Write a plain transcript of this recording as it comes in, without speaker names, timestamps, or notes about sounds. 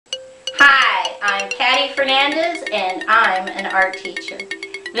I'm Patty Fernandez and I'm an art teacher.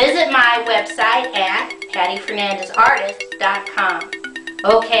 Visit my website at pattyfernandezartist.com.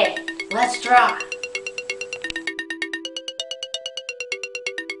 Okay, let's draw.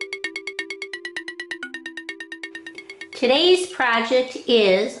 Today's project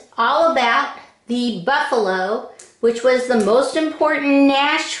is all about the buffalo, which was the most important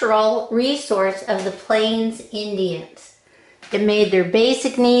natural resource of the Plains Indians. It made their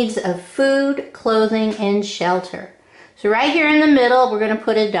basic needs of food, clothing, and shelter. So right here in the middle, we're going to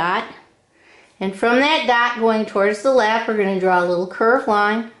put a dot. And from that dot going towards the left, we're going to draw a little curved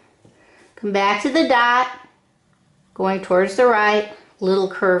line. Come back to the dot, going towards the right, little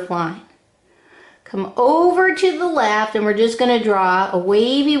curved line. Come over to the left, and we're just going to draw a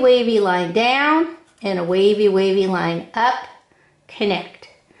wavy, wavy line down and a wavy, wavy line up, connect.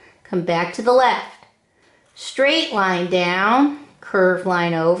 Come back to the left. Straight line down, curved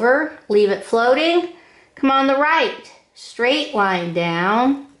line over, leave it floating. Come on the right, straight line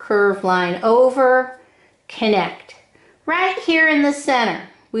down, curved line over, connect. Right here in the center,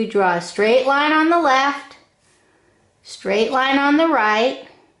 we draw a straight line on the left, straight line on the right,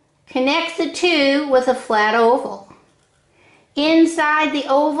 connect the two with a flat oval. Inside the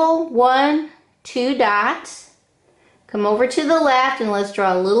oval, 1, 2 dots. Come over to the left and let's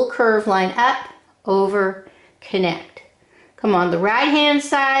draw a little curved line up, over, connect. Come on the right hand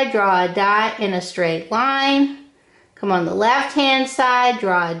side, draw a dot in a straight line. Come on the left hand side,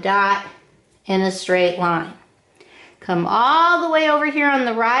 draw a dot in a straight line. Come all the way over here on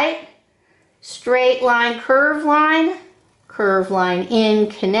the right, straight line, curved line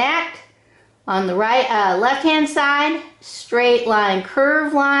in, connect. On the right, left hand side, straight line,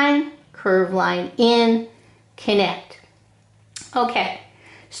 curved line in, connect. Okay.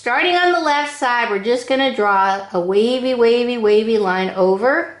 Starting on the left side, we're just going to draw a wavy, wavy, wavy line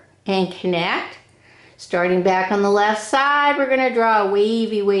over and connect. Starting back on the left side, we're going to draw a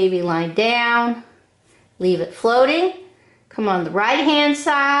wavy, wavy line down. Leave it floating. Come on the right hand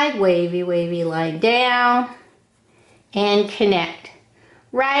side, wavy, wavy line down and connect.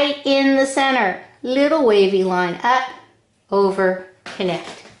 Right in the center, little wavy line up, over,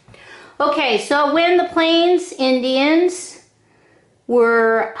 connect. Okay, so when the Plains Indians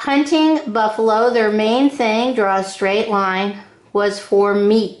were hunting buffalo, their main thing, draw a straight line, was for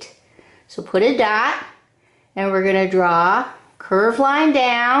meat. So put a dot, and we're going to draw curved line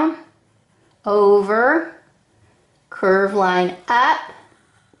down, over, curved line up,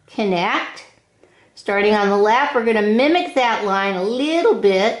 connect. Starting on the left, we're going to mimic that line a little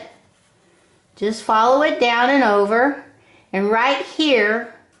bit. Just follow it down and over. And right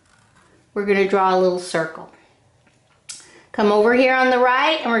here, we're going to draw a little circle. Come over here on the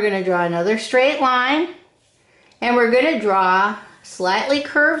right and we're going to draw another straight line. And we're going to draw a slightly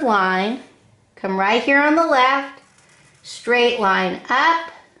curved line. Come right here on the left, straight line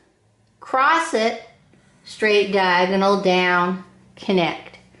up, cross it, straight diagonal down,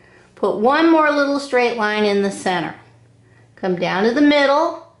 connect. Put one more little straight line in the center. Come down to the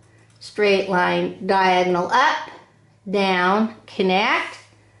middle, straight line diagonal up, down, connect,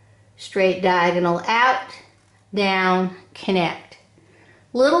 straight diagonal out, down, connect.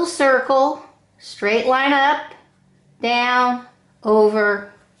 Little circle, straight line up, down,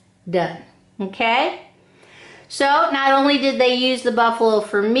 over, done. Okay? So not only did they use the buffalo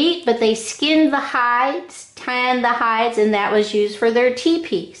for meat, but they skinned the hides, tanned the hides, and that was used for their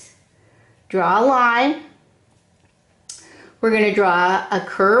teepees. Draw a line. We're going to draw a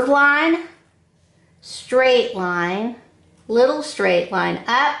curved line, straight line, little straight line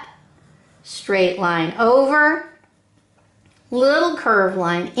up, straight line over, little curved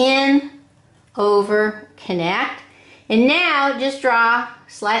line in, over, connect. And now just draw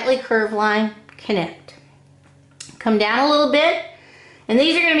slightly curved line, connect. Come down a little bit, and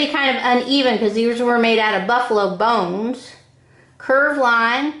these are going to be kind of uneven because these were made out of buffalo bones. Curved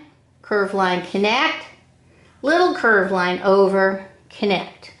line, connect, little curved line over,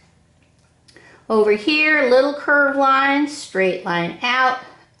 connect. Over here, little curved line, straight line out,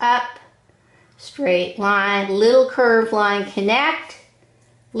 up, straight line, little curved line, connect,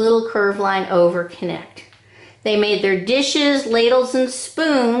 little curved line over, connect. They made their dishes, ladles, and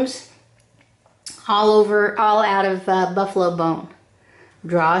spoons all out of buffalo bone.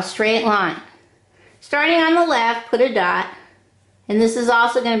 Draw a straight line. Starting on the left, put a dot, and this is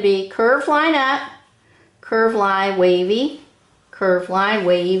also going to be curved line up, curved line, wavy, curved line,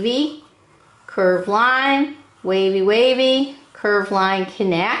 wavy, curved line, wavy, wavy, curved line,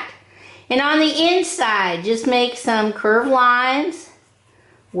 connect. And on the inside, just make some curved lines,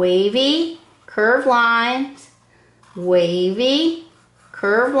 wavy, curved lines, wavy,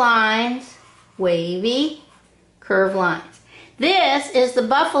 curved lines, wavy, curved lines. This is the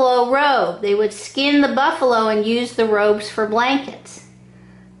buffalo robe. They would skin the buffalo and use the robes for blankets.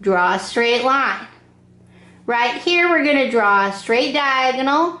 Draw a straight line. Right here we're going to draw a straight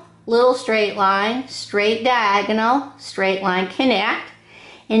diagonal, little straight line, straight diagonal, straight line, connect.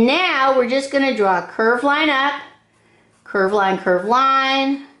 And now we're just going to draw a curved line up, curved line, curved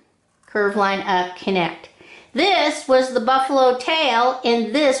line, curved line up, connect. This was the buffalo tail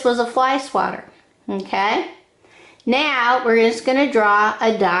and this was a fly swatter. Okay? Now we're just going to draw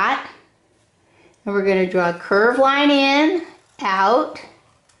a dot and we're going to draw a curved line in, out,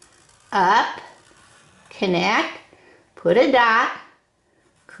 up, connect, put a dot,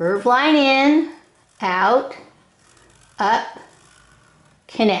 curved line in, out, up,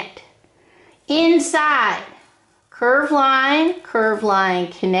 connect. Inside, curved line,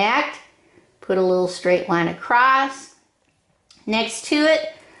 connect, put a little straight line across. Next to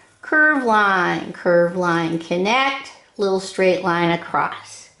it, curved line, connect, little straight line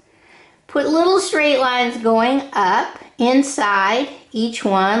across. Put little straight lines going up, inside, each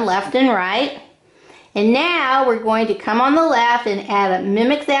one, left and right. And now we're going to come on the left and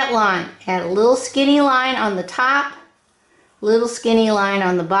mimic that line. Add a little skinny line on the top, little skinny line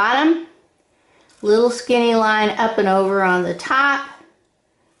on the bottom, little skinny line up and over on the top,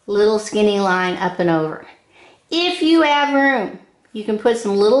 little skinny line up and over. If you have room, you can put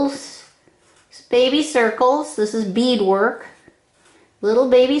some little baby circles. This is beadwork. Little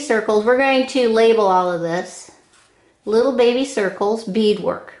baby circles. We're going to label all of this. Little baby circles,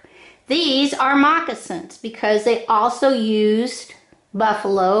 beadwork. These are moccasins because they also used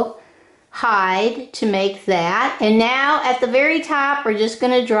buffalo hide to make that. And now at the very top, we're just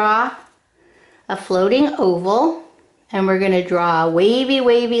going to draw a floating oval. And we're going to draw a wavy,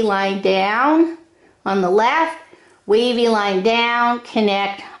 wavy line down on the left, wavy line down,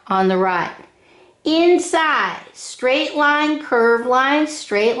 connect on the right. Inside, straight line, curved line,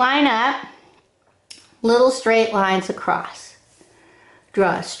 straight line up, little straight lines across.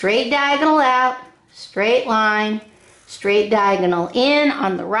 Draw a straight diagonal out, straight line, straight diagonal in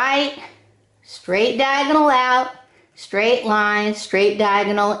on the right, straight diagonal out, straight line, straight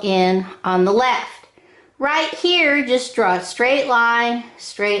diagonal in on the left. Right here, just draw a straight line,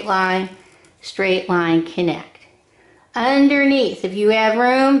 connect. Underneath, if you have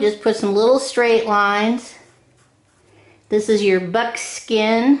room, just put some little straight lines. This is your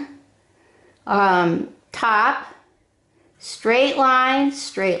buckskin top. Straight line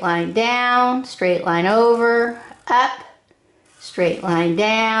down, straight line over, up, straight line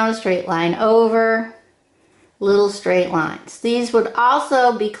down, straight line over, little straight lines. These would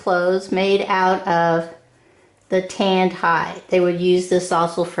also be clothes made out of the tanned hide. They would use this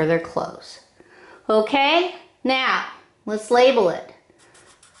also for their clothes. Okay, now let's label it.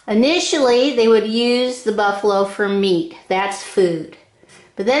 Initially, they would use the buffalo for meat. That's food.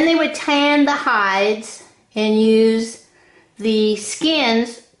 But then they would tan the hides and use the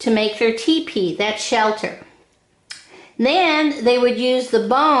skins to make their teepee. That's shelter. Then they would use the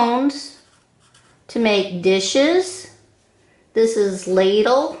bones to make dishes. This is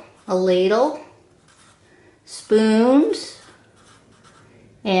ladle, a ladle, spoons,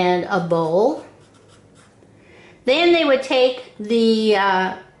 and a bowl. Then they would take the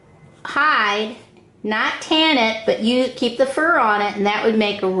hide, not tan it, but keep the fur on it, and that would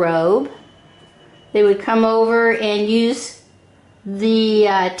make a robe. They would come over and use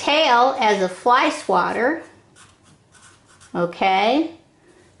the tail as a fly swatter. Okay.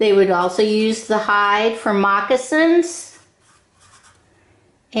 They would also use the hide for moccasins.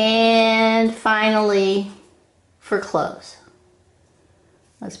 And finally, for clothes.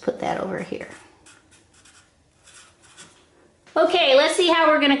 Let's put that over here. Okay, let's see how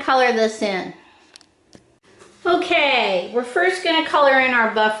we're going to color this in. Okay, we're first going to color in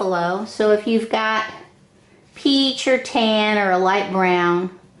our buffalo. So if you've got peach or tan or a light brown, you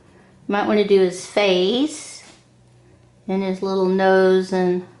might want to do his face and his little nose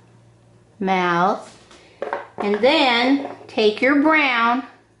and mouth. And then take your brown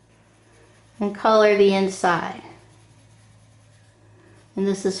and color the inside. And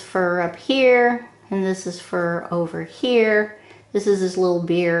this is fur up here, and this is fur over here. This is his little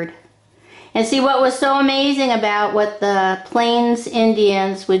beard. And see, what was so amazing about what the Plains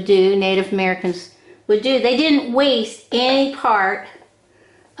Indians would do, Native Americans would do, they didn't waste any part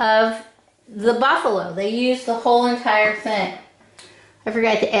of the buffalo. They used the whole entire thing. I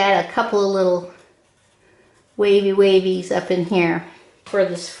forgot to add a couple of little wavy wavies up in here for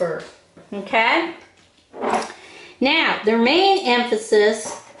this fur. Okay? Now, their main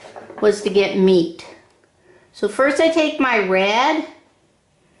emphasis was to get meat. So first I take my red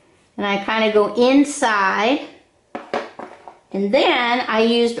And I kind of go inside. And then I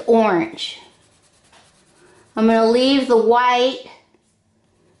used orange. I'm going to leave the white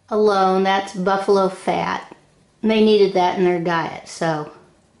alone. That's buffalo fat. And they needed that in their diet, so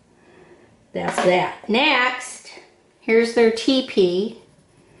that's that. Next, here's their teepee.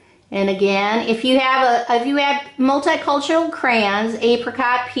 And again, if you have multicultural crayons,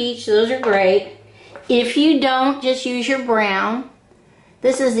 apricot, peach, those are great. If you don't, just use your brown.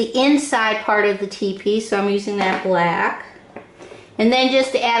 This is the inside part of the teepee, so I'm using that black. And then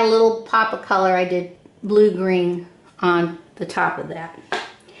just to add a little pop of color, I did blue-green on the top of that.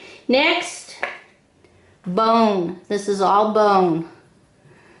 Next, bone. This is all bone.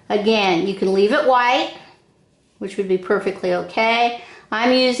 Again, you can leave it white, which would be perfectly okay.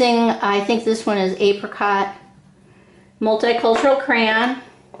 I'm using, I think this one is apricot multicultural crayon.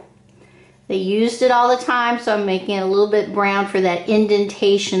 They used it all the time, so I'm making it a little bit brown for that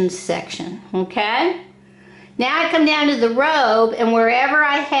indentation section, okay? Now I come down to the robe, and wherever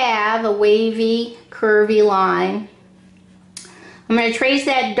I have a wavy, curvy line, I'm going to trace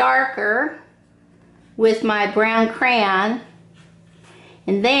that darker with my brown crayon,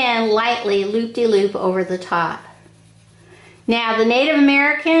 and then lightly loop-de-loop over the top. Now, the Native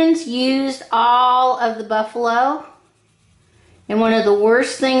Americans used all of the buffalo, and one of the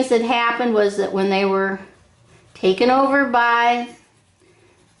worst things that happened was that when they were taken over by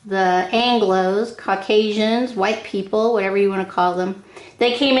the Anglos, Caucasians, white people, whatever you want to call them,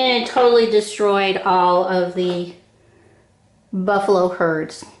 they came in and totally destroyed all of the buffalo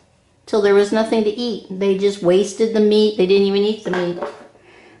herds till there was nothing to eat. They just wasted the meat. They didn't even eat the meat.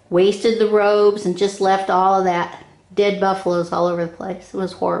 Wasted the robes and just left all of that dead buffaloes all over the place. It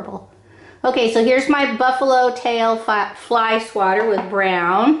was horrible. Okay, so here's my buffalo tail fly swatter with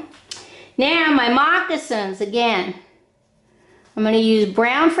brown. Now my moccasins, again, I'm going to use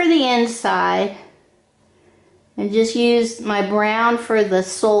brown for the inside and just use my brown for the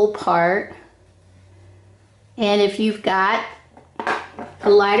sole part. And if you've got a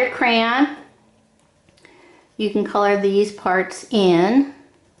lighter crayon, you can color these parts in.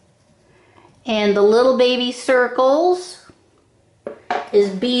 And the little baby circles is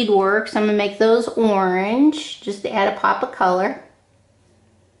beadwork, so I'm going to make those orange just to add a pop of color.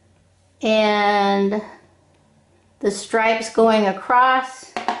 And the stripes going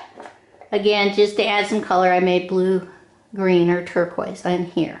across, again, just to add some color, I made blue, green, or turquoise on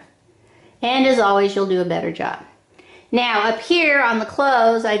here. And as always, you'll do a better job. Now, up here on the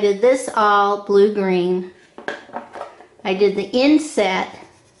clothes, I did this all blue-green. I did the inset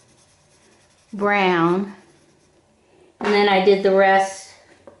brown, and then I did the rest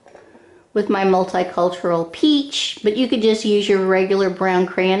with my multicultural peach, but you could just use your regular brown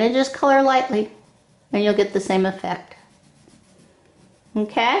crayon and just color lightly, and you'll get the same effect.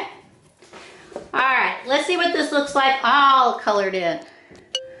 Okay? Alright, let's see what this looks like all colored in.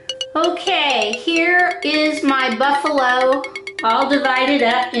 Okay, here is my buffalo all divided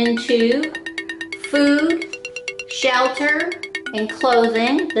up into food, shelter, and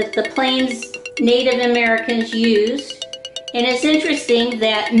clothing that the Plains Native Americans used. And it's interesting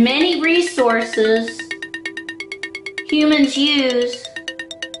that many resources humans use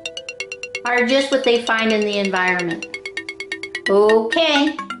are just what they find in the environment.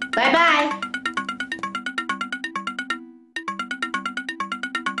 Okay, bye-bye.